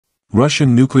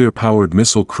Russian nuclear-powered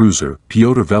missile cruiser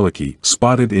Pyotr Veliky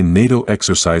spotted in NATO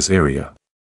exercise area.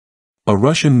 A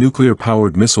Russian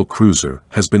nuclear-powered missile cruiser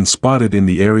has been spotted in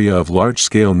the area of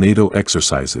large-scale NATO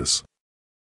exercises.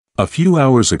 A few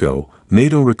hours ago,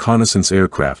 NATO reconnaissance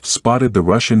aircraft spotted the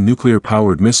Russian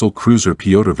nuclear-powered missile cruiser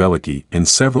Pyotr Veliky and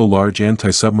several large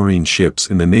anti-submarine ships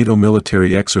in the NATO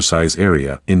military exercise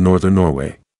area in northern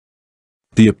Norway.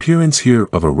 The appearance here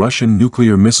of a Russian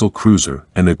nuclear missile cruiser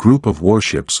and a group of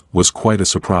warships was quite a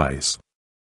surprise.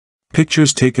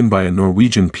 Pictures taken by a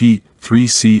Norwegian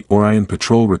P-3C Orion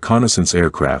patrol reconnaissance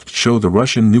aircraft show the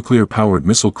Russian nuclear-powered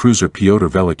missile cruiser Pyotr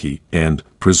Veliky and,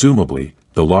 presumably,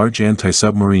 the large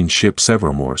anti-submarine ship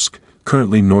Severomorsk,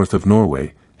 currently north of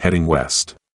Norway, heading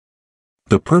west.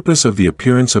 The purpose of the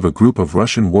appearance of a group of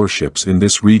Russian warships in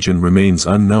this region remains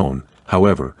unknown.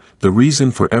 However, the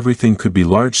reason for everything could be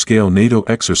large-scale NATO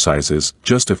exercises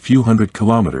just a few hundred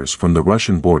kilometers from the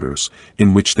Russian borders,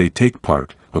 in which they take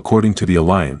part, according to the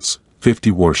alliance,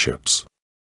 50 warships.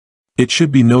 It should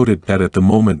be noted that at the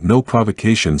moment no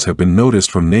provocations have been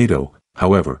noticed from NATO.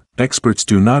 However, experts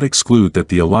do not exclude that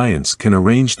the alliance can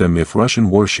arrange them if Russian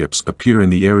warships appear in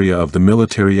the area of the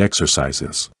military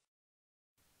exercises.